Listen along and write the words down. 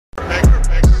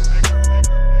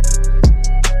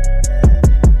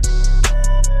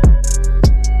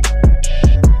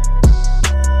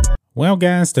Well,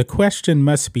 guys, the question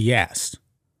must be asked.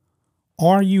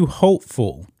 Are you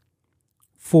hopeful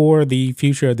for the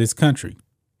future of this country?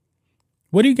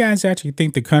 What do you guys actually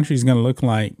think the country is going to look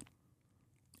like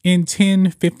in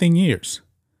 10, 15 years?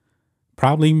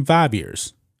 Probably even 5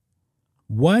 years.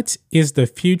 What is the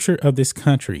future of this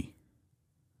country?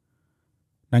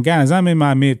 Now, guys, I'm in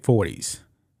my mid-40s,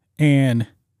 and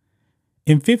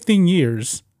in 15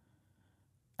 years,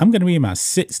 I'm going to be in my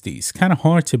 60s. Kind of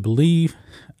hard to believe.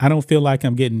 I don't feel like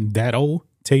I'm getting that old, to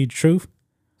tell you the truth,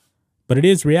 but it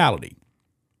is reality.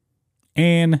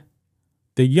 And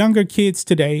the younger kids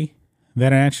today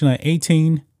that are actually like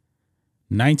 18,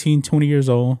 19, 20 years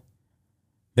old,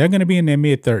 they're going to be in their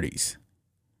mid-30s.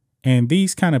 And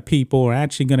these kind of people are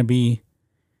actually going to be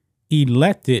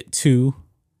elected to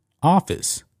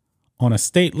office on a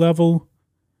state level,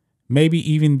 maybe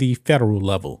even the federal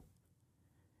level.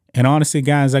 And honestly,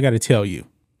 guys, I got to tell you,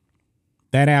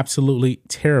 that absolutely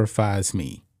terrifies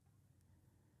me.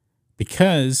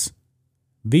 Because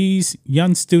these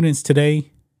young students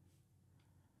today,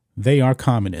 they are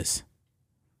communists.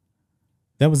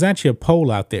 There was actually a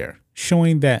poll out there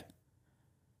showing that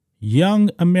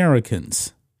young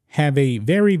Americans have a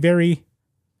very, very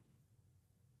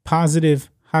positive,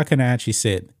 how can I actually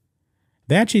say it?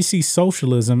 They actually see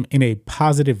socialism in a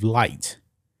positive light.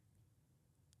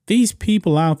 These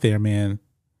people out there, man,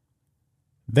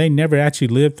 they never actually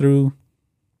lived through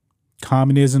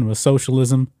communism or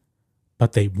socialism,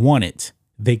 but they want it.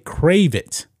 They crave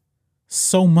it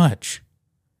so much.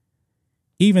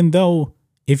 Even though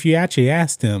if you actually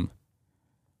ask them,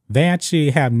 they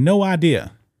actually have no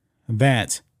idea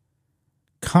that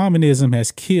communism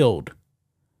has killed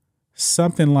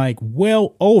something like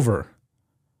well over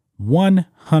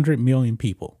 100 million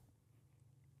people.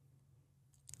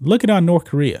 Look at North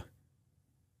Korea.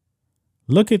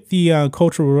 Look at the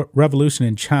Cultural Revolution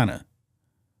in China.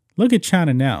 Look at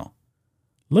China now.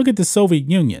 Look at the Soviet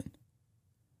Union.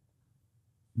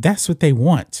 That's what they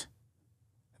want.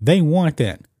 They want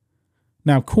that.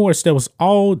 Now, of course, there was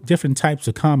all different types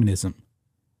of communism.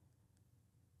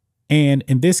 And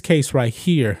in this case right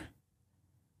here,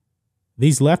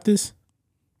 these leftists,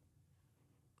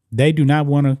 they do not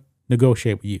want to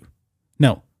negotiate with you.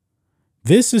 No.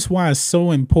 This is why it's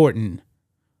so important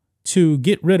to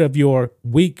get rid of your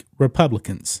weak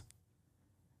Republicans.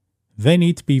 They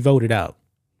need to be voted out.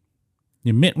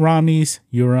 Your Mitt Romneys,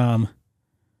 your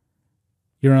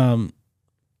who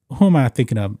am I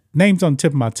thinking of? Names on the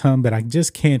tip of my tongue, but I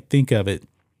just can't think of it.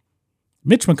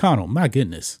 Mitch McConnell, my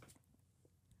goodness.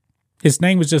 His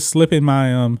name was just slipping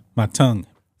my my tongue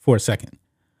for a second.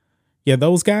 Yeah,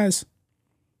 those guys,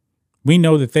 we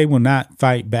know that they will not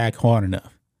fight back hard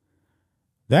enough.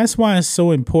 That's why it's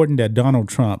so important that Donald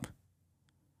Trump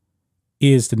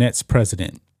is the next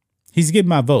president. He's getting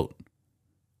my vote.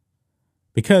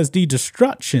 Because the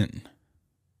destruction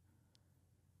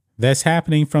that's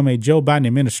happening from a Joe Biden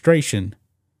administration,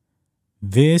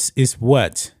 this is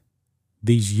what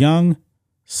these young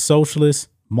socialist,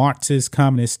 Marxist,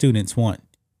 communist students want.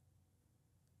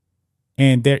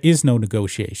 And there is no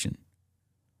negotiation.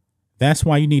 That's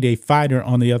why you need a fighter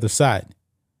on the other side.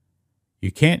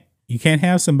 You can't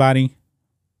have somebody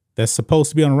that's supposed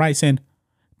to be on the right saying,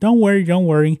 don't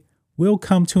worry, we'll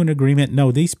come to an agreement.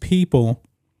 No, these people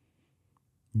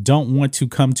don't want to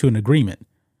come to an agreement.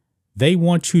 They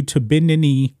want you to bend the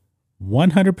knee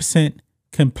 100%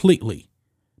 completely.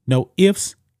 No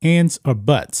ifs, ands, or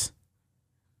buts.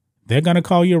 They're going to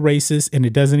call you a racist, and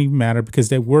it doesn't even matter because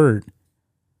that word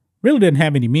really doesn't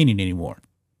have any meaning anymore.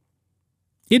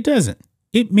 It doesn't.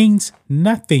 It means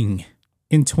nothing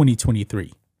in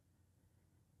 2023.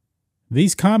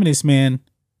 These communists, man,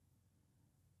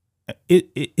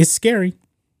 it's scary.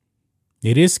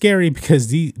 It is scary because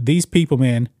these people,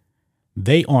 man,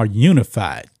 they are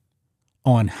unified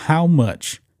on how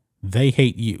much they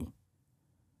hate you,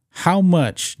 how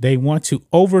much they want to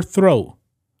overthrow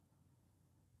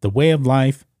the way of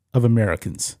life of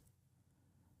Americans.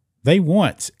 They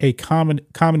want a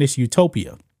communist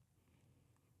utopia,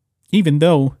 even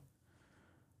though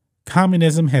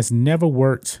communism has never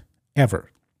worked ever.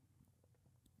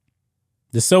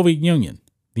 The Soviet Union,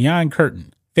 the Iron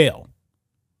Curtain, fell.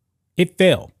 It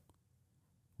fell.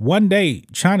 One day,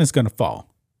 China's going to fall.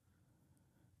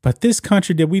 But this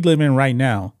country that we live in right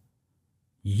now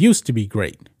used to be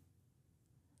great.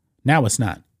 Now it's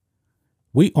not.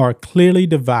 We are clearly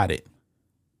divided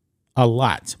a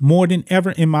lot, more than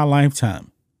ever in my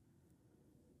lifetime.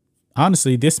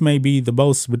 Honestly, this may be the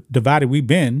most divided we've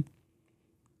been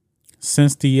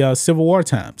since the Civil War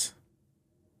times.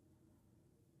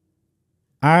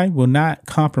 I will not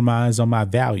compromise on my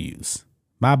values,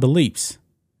 my beliefs.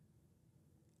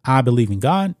 I believe in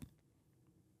God.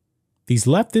 These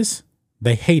leftists,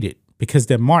 they hate it because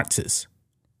they're Marxists.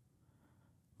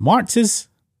 Marxists,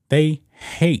 they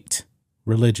hate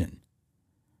religion.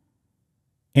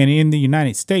 And in the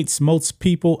United States, most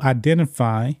people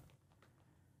identify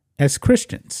as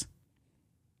Christians.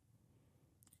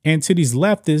 And to these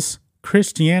leftists,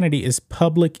 Christianity is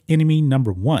public enemy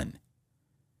number one.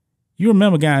 You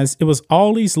remember, guys, it was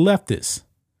all these leftists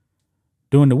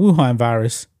during the Wuhan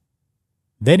virus.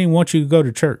 They didn't want you to go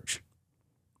to church.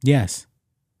 Yes,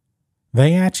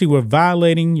 they actually were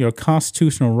violating your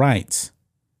constitutional rights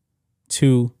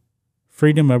to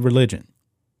freedom of religion.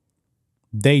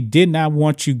 They did not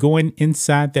want you going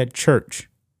inside that church.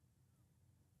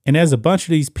 And as a bunch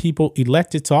of these people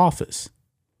elected to office,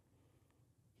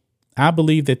 I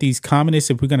believe that these communists,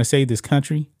 if we're going to save this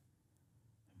country,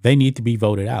 they need to be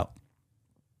voted out.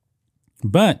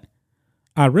 But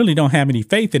I really don't have any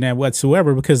faith in that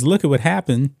whatsoever, because look at what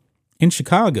happened in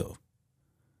Chicago.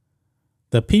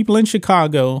 The people in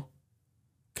Chicago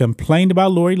complained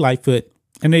about Lori Lightfoot,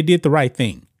 and they did the right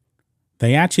thing.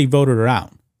 They actually voted her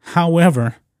out.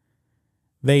 However,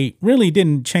 they really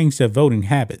didn't change their voting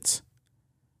habits.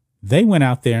 They went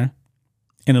out there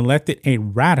and elected a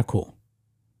radical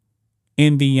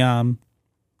in the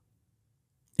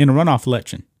runoff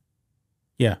election.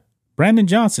 Yeah, Brandon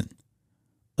Johnson,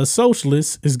 a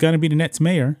socialist, is going to be the next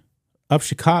mayor of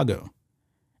Chicago.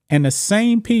 And the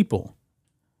same people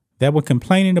that were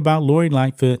complaining about Lori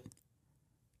Lightfoot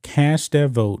cast their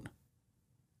vote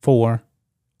for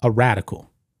a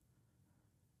radical.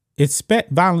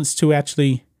 Expect violence to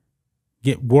actually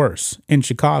get worse in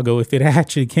Chicago, if it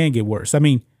actually can get worse. I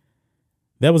mean,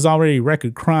 there was already a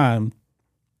record crime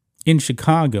in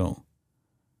Chicago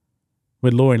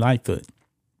with Lori Lightfoot.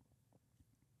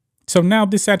 So now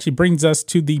this actually brings us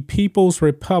to the People's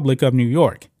Republic of New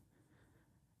York.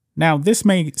 Now, this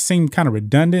may seem kind of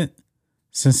redundant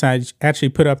since I actually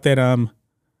put up that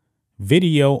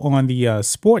video on the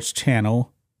sports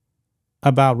channel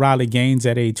about Riley Gaines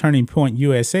at a Turning Point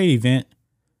USA event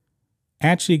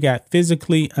actually got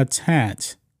physically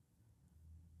attacked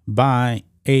by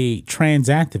a trans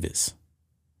activist.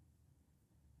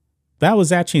 That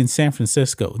was actually in San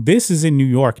Francisco. This is in New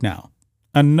York now.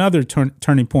 Another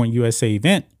Turning Point USA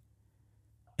event.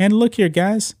 And look here,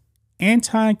 guys.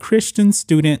 Anti-Christian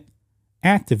student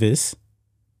activists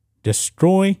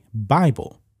destroy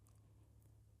Bible.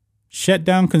 Shut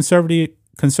down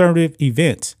conservative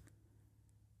events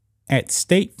at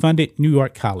state-funded New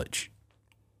York college.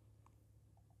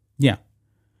 Yeah.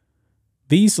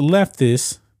 These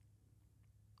leftists,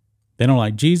 they don't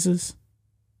like Jesus.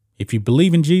 If you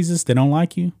believe in Jesus, they don't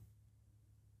like you.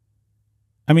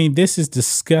 I mean, this is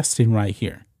disgusting right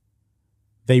here.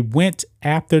 They went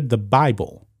after the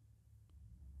Bible.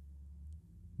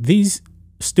 These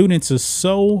students are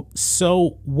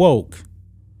so woke.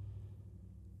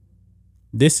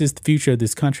 This is the future of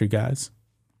this country, guys.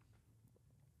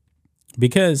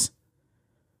 Because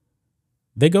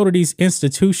they go to these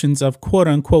institutions of quote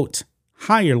unquote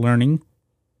higher learning.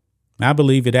 I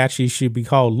believe it actually should be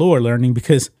called lower learning,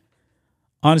 because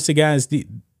honestly, guys,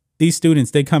 these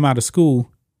students, they come out of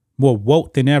school more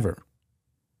woke than ever.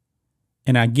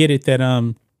 And I get it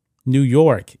that New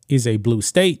York is a blue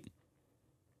state.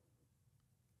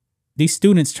 These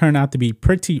students turn out to be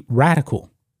pretty radical.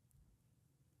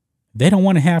 They don't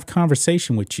want to have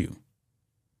conversation with you.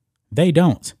 They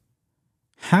don't.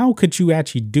 How could you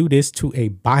actually do this to a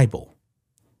Bible?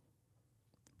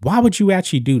 Why would you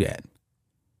actually do that?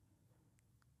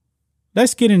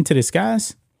 Let's get into this,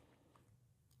 guys.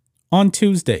 On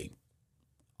Tuesday,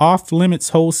 Off Limits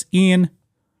host Ian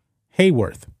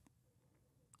Hayworth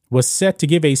was set to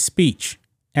give a speech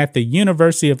at the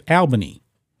University of Albany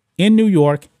in New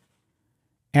York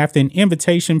after an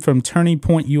invitation from Turning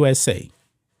Point USA,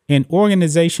 an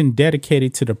organization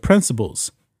dedicated to the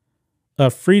principles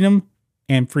of freedom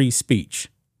and free speech,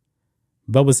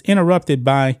 but was interrupted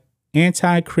by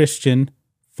anti-Christian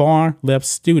far-left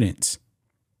students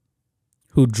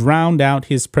who drowned out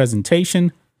his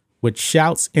presentation with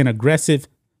shouts and aggressive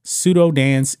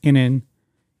pseudo-dance in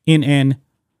an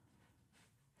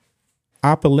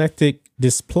apoplectic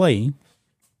display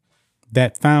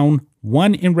that found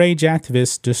one enraged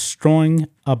activist destroying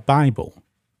a Bible.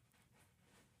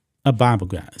 A Bible,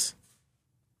 guys.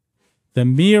 The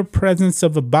mere presence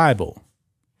of a Bible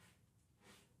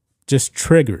just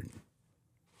triggered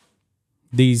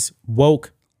these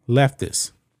woke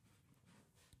leftists.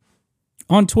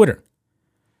 On Twitter,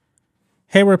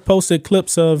 Hayward posted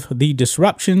clips of the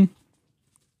disruption,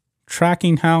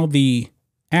 tracking how the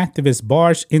activists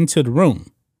barged into the room,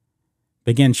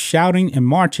 began shouting and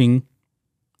marching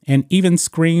and even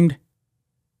screamed,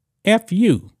 F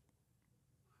you,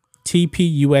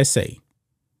 TPUSA,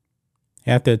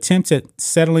 after attempts at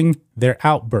settling their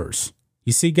outbursts.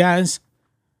 You see, guys,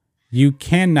 you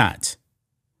cannot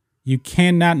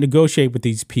negotiate with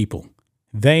these people.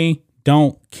 They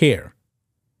don't care.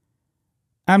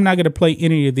 I'm not going to play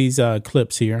any of these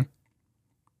clips here.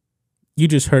 You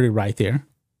just heard it right there.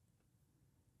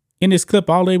 In this clip,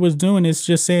 all they was doing is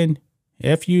just saying,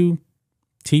 F you,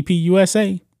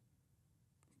 TPUSA.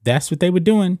 That's what they were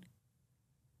doing.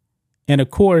 And of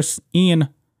course, Ian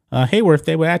Hayworth,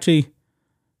 they were actually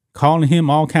calling him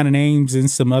all kind of names in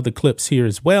some other clips here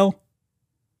as well.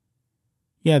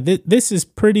 Yeah, this is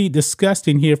pretty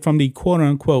disgusting here from the quote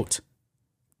unquote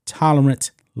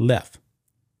tolerant left.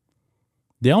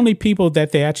 The only people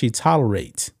that they actually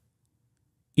tolerate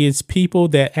is people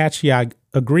that actually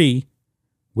agree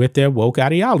with their woke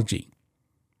ideology.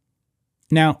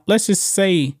 Now, let's just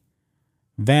say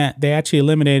that they actually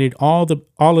eliminated all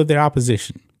of their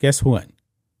opposition. Guess what?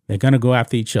 They're going to go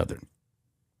after each other.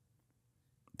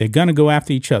 They're going to go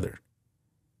after each other.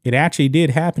 It actually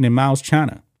did happen in Mao's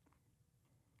China.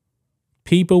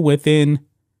 People within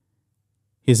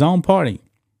his own party,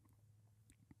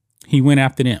 he went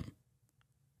after them.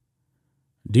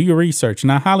 Do your research.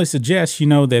 And I highly suggest,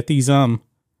 that these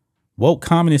woke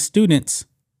communist students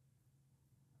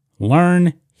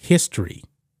learn history,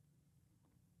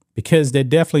 because they're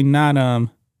definitely not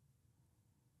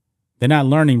they're not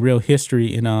learning real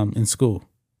history in school.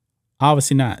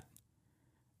 Obviously not.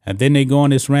 And then they go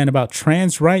on this rant about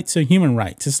trans rights or human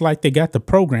rights. It's like they got the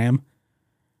program,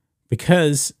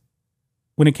 because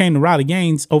when it came to Riley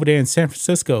Gaines over there in San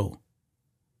Francisco,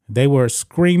 they were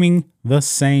screaming the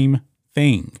same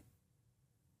thing.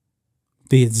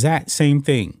 The exact same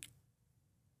thing.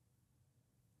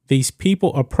 These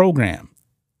people are programmed.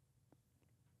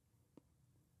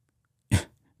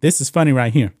 This is funny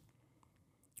right here.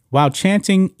 While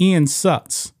chanting Ian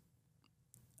sucks,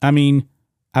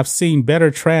 I've seen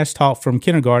better trash talk from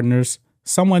kindergartners.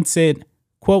 Someone said,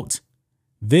 quote,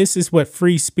 this is what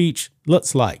free speech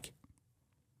looks like.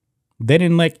 They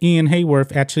didn't let Ian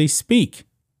Hayworth actually speak.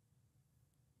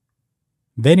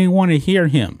 They didn't want to hear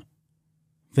him.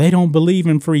 They don't believe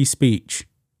in free speech.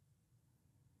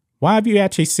 Why have you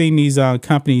actually seen these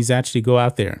companies actually go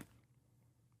out there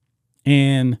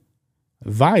and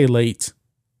violate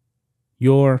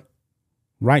your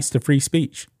rights to free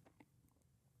speech?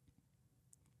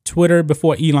 Twitter,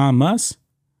 before Elon Musk,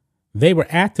 they were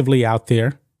actively out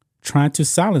there trying to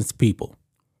silence people.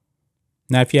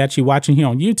 Now, if you're actually watching here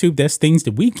on YouTube, there's things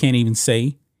that we can't even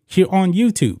say here on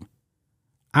YouTube.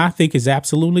 I think is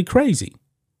absolutely crazy.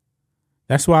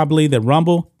 That's why I believe that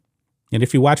Rumble, and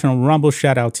if you're watching on Rumble,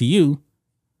 shout out to you.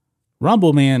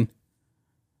 Rumble, man,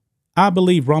 I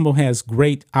believe Rumble has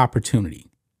great opportunity.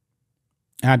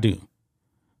 I do.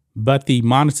 But the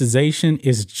monetization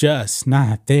is just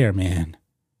not there, man.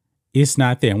 It's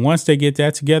not there. And once they get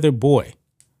that together, boy,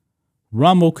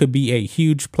 Rumble could be a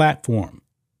huge platform.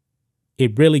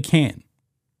 It really can.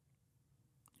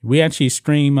 We actually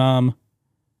stream our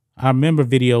member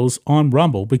videos on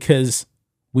Rumble because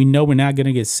we know we're not going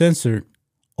to get censored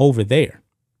over there.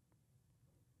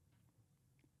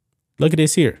 Look at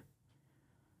this here.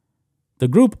 The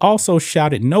group also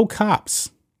shouted no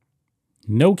cops,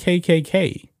 no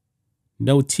KKK,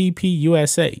 no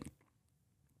TPUSA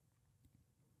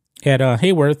at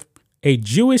Hayworth, a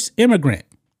Jewish immigrant.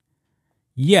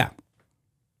 Yeah.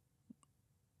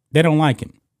 They don't like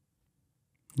him.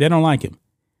 They don't like him.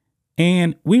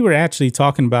 And we were actually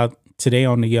talking about today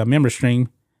on the member stream.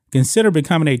 Consider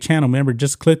becoming a channel member.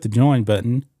 Just click the join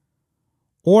button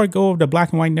or go over to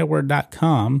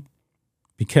blackandwhitenetwork.com,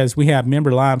 because we have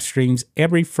member live streams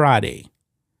every Friday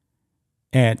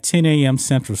at 10 a.m.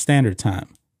 Central Standard Time.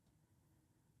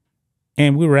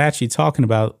 And we were actually talking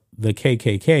about the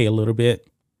KKK a little bit.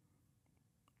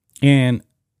 And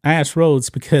I asked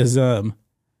Rhodes, because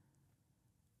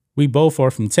we both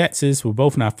are from Texas. We're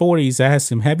both in our 40s. I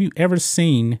asked him, have you ever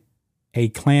seen a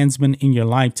Klansman in your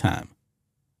lifetime?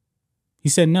 He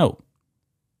said no.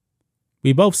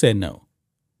 We both said no.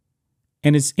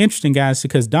 And it's interesting, guys,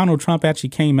 because Donald Trump actually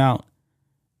came out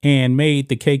and made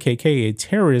the KKK a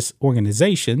terrorist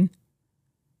organization.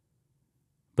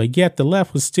 But yet the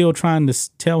left was still trying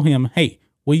to tell him, hey,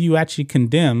 will you actually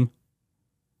condemn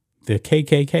the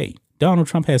KKK? Donald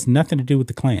Trump has nothing to do with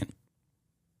the Klan.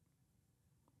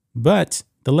 But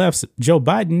the left's Joe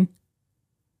Biden,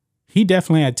 he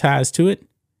definitely had ties to it.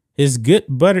 His good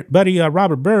buddy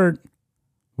Robert Byrd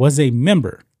was a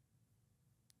member.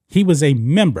 He was a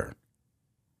member.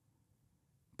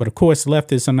 But of course,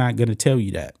 leftists are not going to tell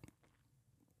you that.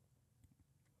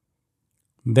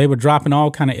 They were dropping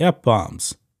all kind of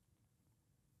F-bombs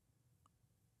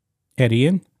at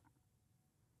Ian.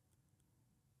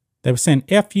 They were saying,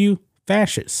 F you,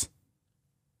 fascists.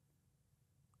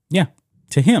 Yeah,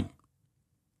 to him.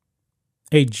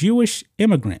 A Jewish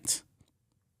immigrant.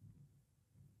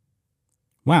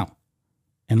 Wow.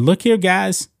 And look here,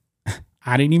 guys.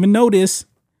 I didn't even know this.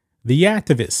 The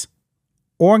activists,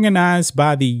 organized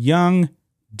by the Young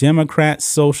Democrat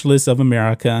Socialists of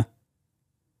America,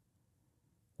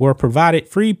 were provided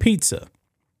free pizza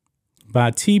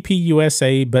by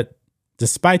TPUSA, but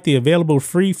despite the available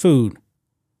free food,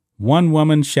 one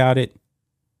woman shouted,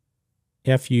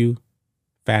 F you,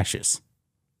 fascists.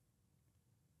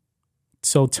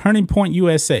 So Turning Point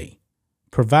USA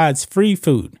provides free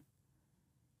food.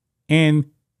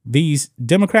 And these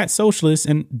Democrat Socialists,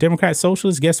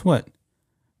 guess what?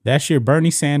 That's your Bernie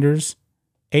Sanders,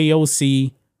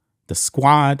 AOC, the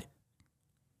Squad,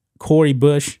 Cori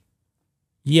Bush.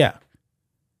 Yeah.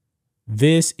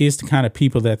 This is the kind of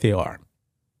people that they are.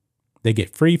 They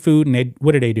get free food and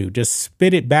what do? Just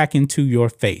spit it back into your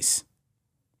face.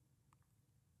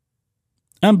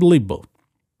 Unbelievable.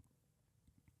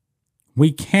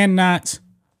 We cannot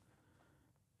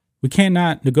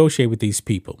negotiate with these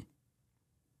people.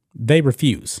 They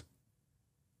refuse.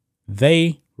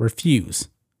 They refuse.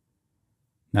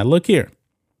 Now look here.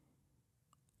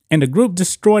 And the group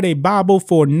destroyed a Bible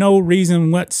for no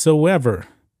reason whatsoever.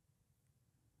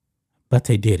 But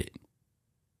they did it.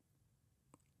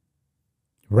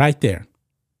 Right there.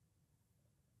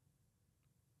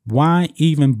 Why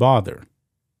even bother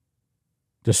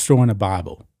destroying a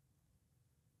Bible?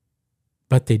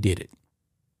 But they did it.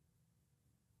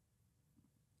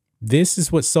 This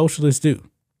is what socialists do.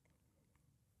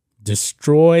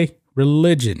 Destroy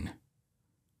religion.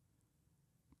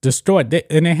 Destroy it.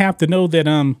 And they have to know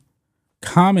that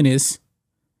communists,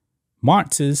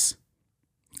 Marxists,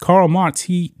 Karl Marx,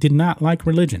 he did not like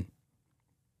religion.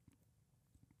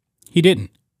 He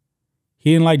didn't.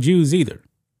 He didn't like Jews either.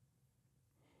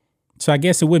 So I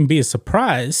guess it wouldn't be a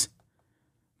surprise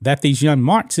that these young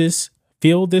Marxists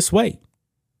feel this way.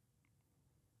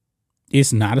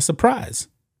 It's not a surprise.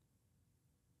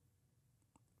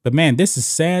 But man, this is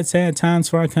sad, sad times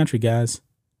for our country, guys.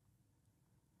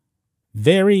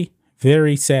 Very,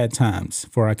 very sad times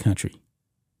for our country.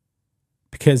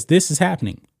 Because this is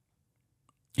happening.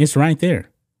 It's right there.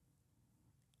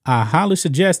 I highly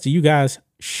suggest that you guys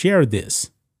share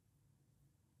this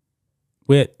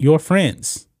with your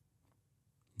friends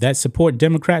that support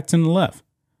Democrats and the left.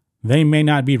 They may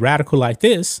not be radical like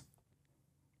this,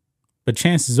 but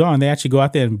chances are they actually go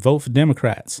out there and vote for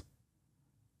Democrats.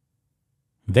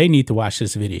 They need to watch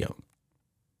this video.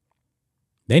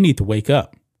 They need to wake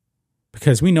up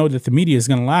because we know that the media is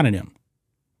going to lie to them.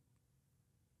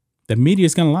 The media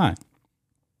is going to lie.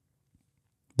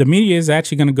 The media is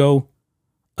actually going to go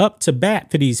up to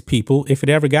bat for these people if it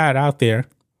ever got out there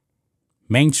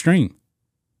mainstream.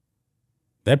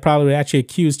 They'd probably actually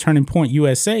accuse Turning Point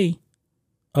USA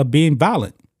of being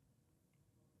violent.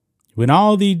 When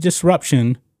all the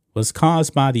disruption was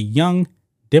caused by the Young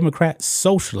Democrat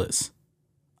Socialists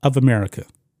of America,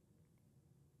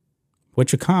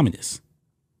 which are communists.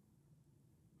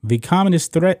 The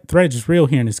communist threat is real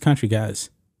here in this country, guys.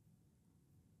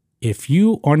 If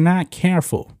you are not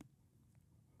careful,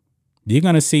 you're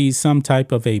going to see some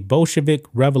type of a Bolshevik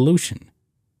revolution.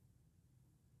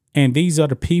 And these are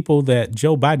the people that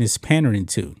Joe Biden is pandering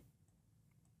to.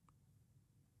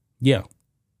 Yeah.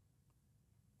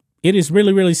 It is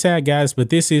really, really sad, guys, but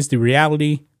this is the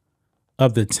reality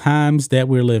of the times that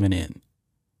we're living in.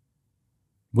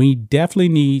 We definitely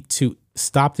need to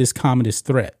stop this communist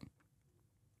threat.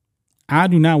 I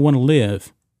do not want to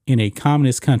live in a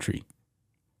communist country.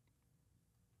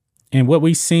 And what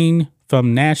we've seen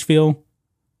from Nashville,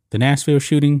 the Nashville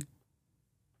shooting,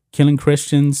 killing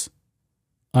Christians,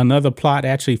 another plot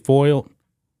actually foiled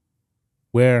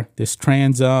where this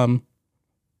trans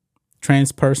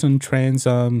person,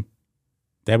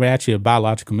 they were actually a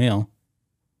biological male,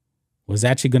 was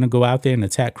actually going to go out there and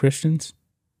attack Christians.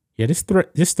 Yeah, this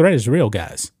threat is real,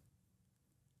 guys.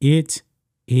 It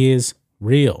is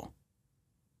real.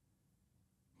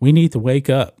 We need to wake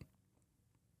up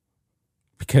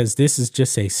because this is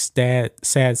just a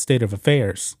sad state of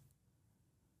affairs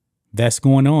that's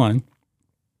going on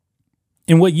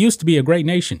in what used to be a great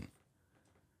nation.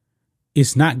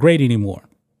 It's not great anymore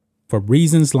for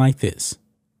reasons like this.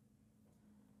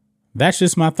 That's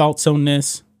just my thoughts on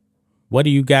this. What do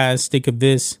you guys think of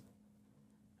this?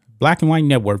 Black and White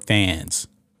Network fans,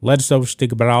 let us know what you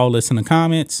think about all this in the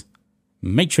comments.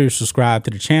 Make sure you subscribe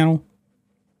to the channel,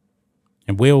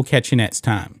 and we'll catch you next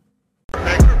time.